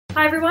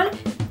Hi everyone,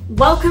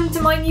 welcome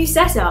to my new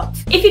setup.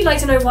 If you'd like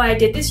to know why I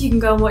did this, you can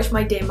go and watch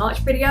my Dear March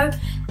video.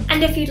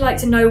 And if you'd like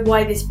to know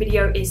why this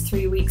video is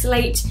 3 weeks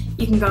late,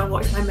 you can go and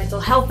watch my mental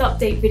health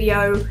update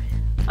video.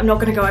 I'm not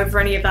going to go over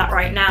any of that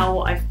right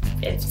now.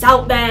 It's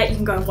out there, you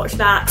can go and watch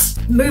that.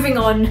 Moving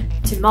on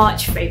to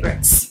March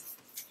favourites.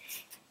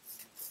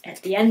 At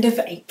the end of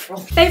April.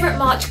 Favourite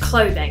March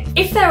clothing.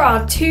 If there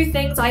are two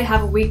things I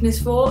have a weakness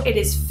for, it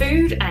is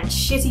food and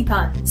shitty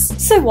puns.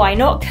 So why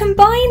not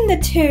combine the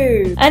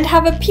two? And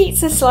have a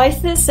pizza slice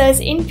that says,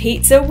 "In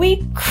pizza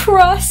we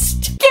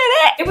crust." Get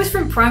it? It was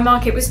from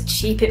Primark, it was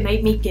cheap, it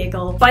made me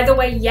giggle. By the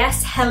way,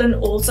 yes, Helen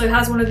also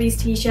has one of these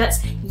t-shirts.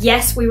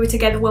 Yes, we were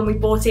together when we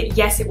bought it.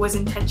 Yes, it was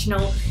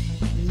intentional.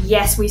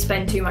 Yes, we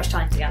spend too much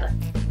time together.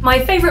 My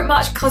favourite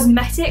March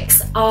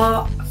cosmetics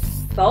are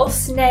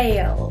false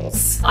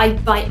nails. I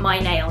bite my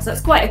nails. That's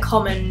quite a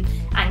common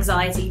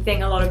anxiety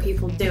thing, a lot of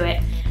people do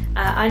it.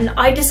 And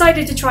I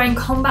decided to try and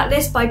combat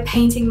this by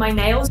painting my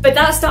nails, but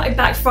that started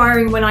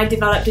backfiring when I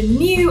developed a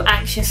new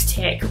anxious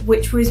tic,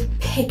 which was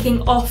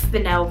picking off the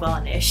nail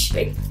varnish.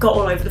 It got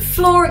all over the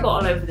floor, it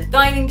got all over the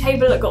dining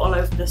table, it got all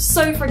over the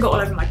sofa, it got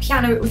all over my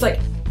piano, it was like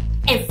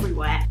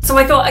everywhere. So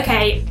I thought,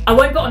 okay, I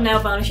won't put on nail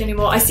varnish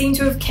anymore. I seem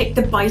to have kicked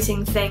the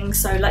biting thing,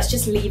 so let's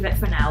just leave it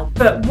for now.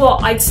 But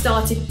what I'd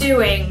started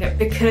doing,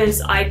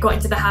 because I got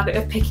into the habit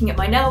of picking at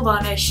my nail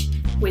varnish,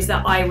 was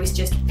that I was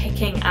just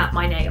picking at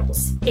my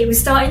nails. It was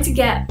starting to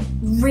get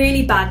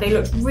really bad. They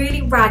looked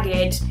really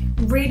ragged,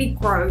 really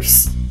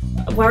gross.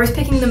 Whereas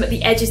picking them at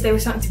the edges, they were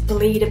starting to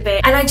bleed a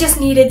bit. And I just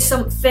needed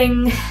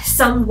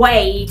some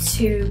way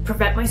to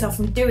prevent myself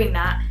from doing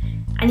that.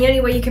 And the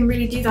only way you can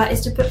really do that is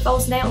to put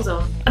false nails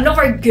on. I'm not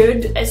very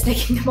good at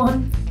sticking them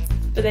on,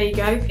 but there you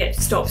go. It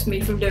stops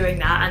me from doing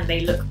that and they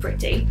look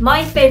pretty.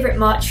 My favourite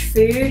March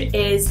food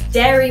is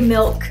Dairy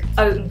Milk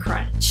Oat and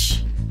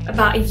Crunch.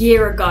 About a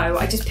year ago,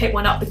 I just picked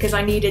one up because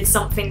I needed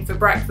something for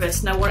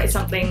breakfast and I wanted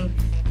something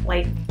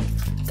like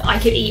I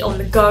could eat on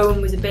the go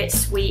and was a bit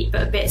sweet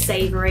but a bit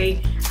savoury,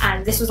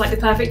 and this was like the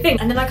perfect thing.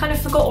 And then I kind of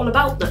forgot all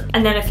about them.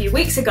 And then a few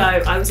weeks ago,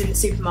 I was in the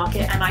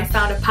supermarket and I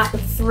found a pack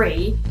of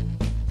 3.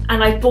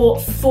 And I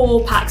bought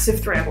 4 packs of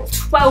 3. I bought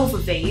 12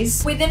 of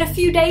these. Within a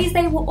few days,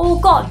 they were all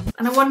gone.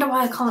 And I wonder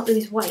why I can't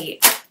lose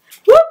weight.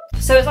 Whoop!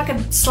 So it's like a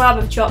slab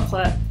of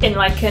chocolate in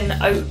like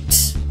an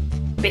oat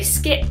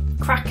biscuit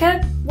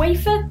cracker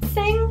wafer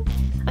thing.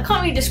 I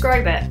can't really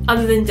describe it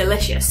other than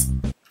delicious.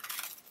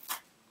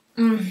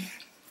 Give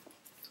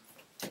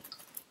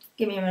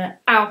me a minute.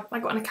 Ow, I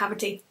got in a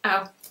cavity.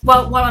 Ow.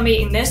 Well, while I'm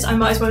eating this, I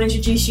might as well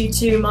introduce you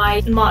to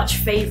my March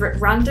favourite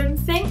random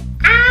thing.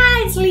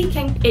 Ah, it's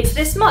leaking. It's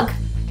this mug,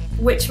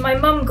 which my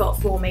mum got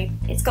for me.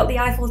 It's got the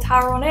Eiffel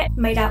Tower on it,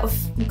 made out of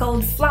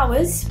gold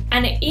flowers,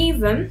 and it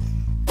even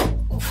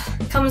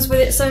comes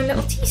with its own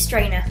little tea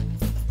strainer.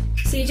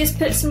 So you just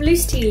put some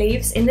loose tea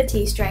leaves in the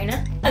tea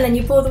strainer, and then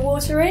you pour the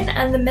water in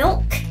and the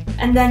milk,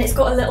 and then it's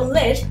got a little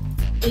lid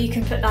that you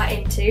can put that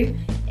into.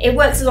 It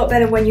works a lot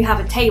better when you have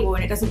a table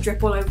and it doesn't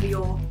drip all over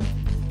your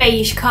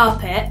beige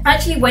carpet. I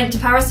actually went to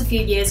Paris a few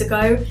years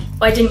ago,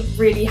 but I didn't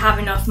really have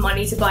enough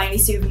money to buy any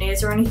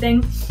souvenirs or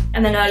anything.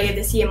 And then earlier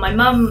this year, my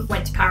mum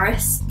went to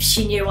Paris.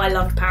 She knew I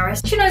loved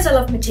Paris. She knows I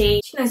love my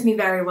tea. She knows me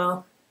very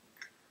well.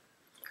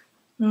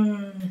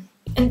 And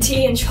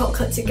tea and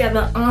chocolate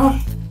together. Oh,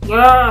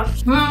 yeah.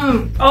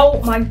 Oh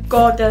my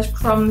god, there's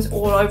crumbs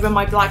all over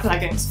my black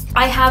leggings.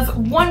 I have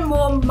one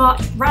more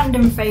March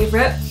random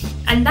favourite,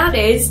 and that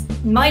is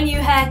my new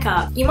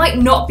haircut. You might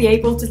not be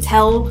able to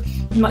tell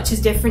much is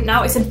different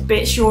now. It's a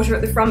bit shorter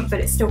at the front, but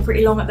it's still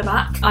pretty long at the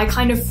back. I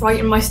kind of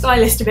frightened my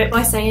stylist a bit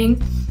by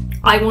saying,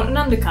 I want an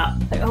undercut.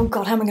 Like, oh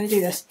god, how am I going to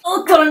do this?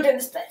 Oh god, I'm doing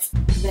this bit.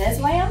 There's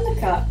my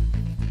undercut,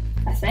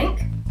 I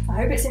think. I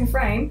hope it's in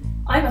frame.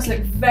 I must look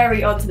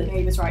very odd to the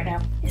neighbours right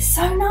now. It's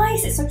so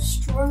nice, it's so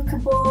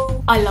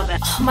strokeable. I love it.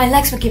 Oh, my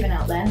legs were giving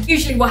out then.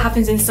 Usually what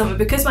happens in summer,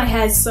 because my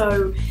hair's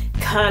so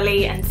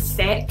curly and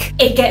thick,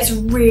 it gets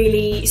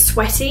really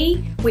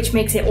sweaty, which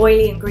makes it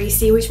oily and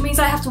greasy, which means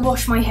I have to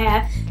wash my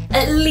hair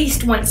at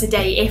least once a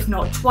day, if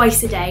not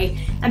twice a day.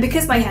 And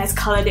because my hair's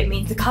coloured, it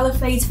means the colour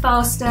fades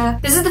faster.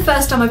 This is the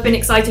first time I've been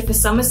excited for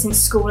summer since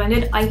school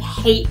ended. I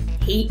hate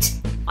heat.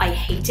 I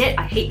hate it.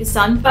 I hate the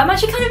sun. But I'm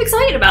actually kind of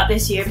excited about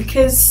this year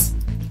because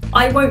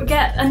I won't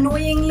get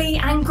annoyingly,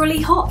 angrily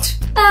hot.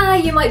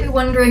 You might be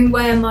wondering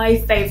where my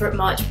favourite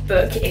March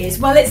book is.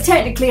 Well, it's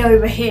technically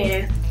over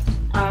here.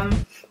 But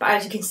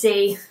as you can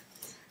see,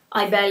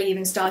 I barely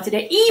even started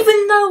it,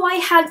 even though I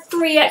had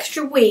 3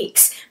 extra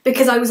weeks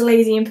because I was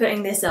lazy in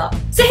putting this up.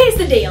 So here's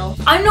the deal.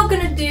 I'm not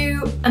gonna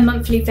do a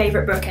monthly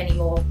favourite book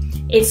anymore.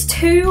 It's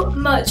too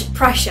much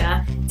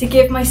pressure to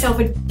give myself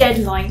a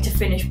deadline to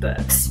finish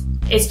books.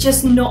 It's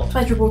just not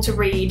pleasurable to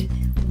read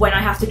when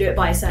I have to do it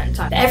by a certain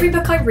time. Every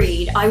book I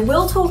read, I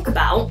will talk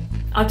about.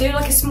 I'll do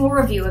like a small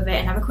review of it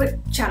and have a quick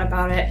chat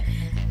about it,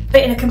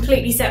 but in a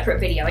completely separate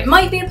video. It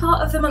might be a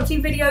part of the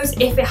monthly videos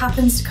if it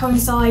happens to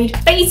coincide.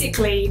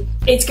 Basically,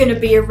 it's going to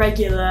be a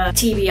regular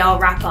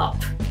TBR wrap-up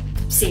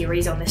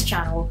series on this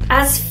channel.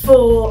 As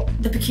for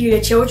the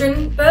Peculiar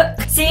Children book,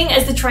 seeing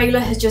as the trailer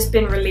has just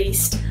been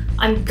released,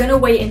 I'm gonna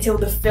wait until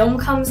the film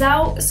comes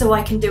out so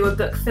I can do a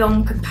book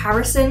film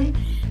comparison,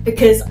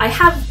 because I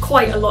have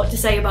quite a lot to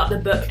say about the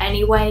book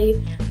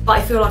anyway, but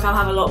I feel like I'll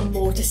have a lot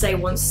more to say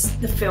once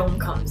the film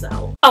comes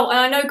out. Oh, and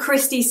I know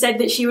Christy said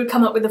that she would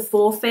come up with a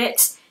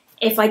forfeit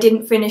if I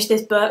didn't finish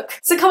this book.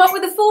 So come up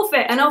with a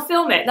forfeit and I'll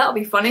film it, that'll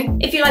be funny.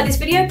 If you like this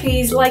video,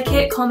 please like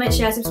it, comment,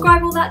 share,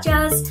 subscribe, all that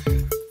jazz.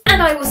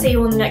 And I will see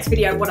you on the next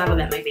video, whatever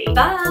that may be.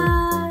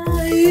 Bye!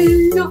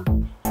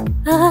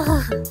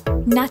 Ah,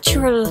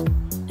 natural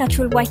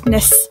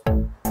whiteness.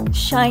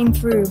 Shine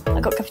through.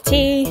 I got a cup of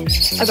tea,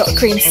 I got a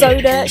cream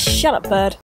soda. Shut up, bird.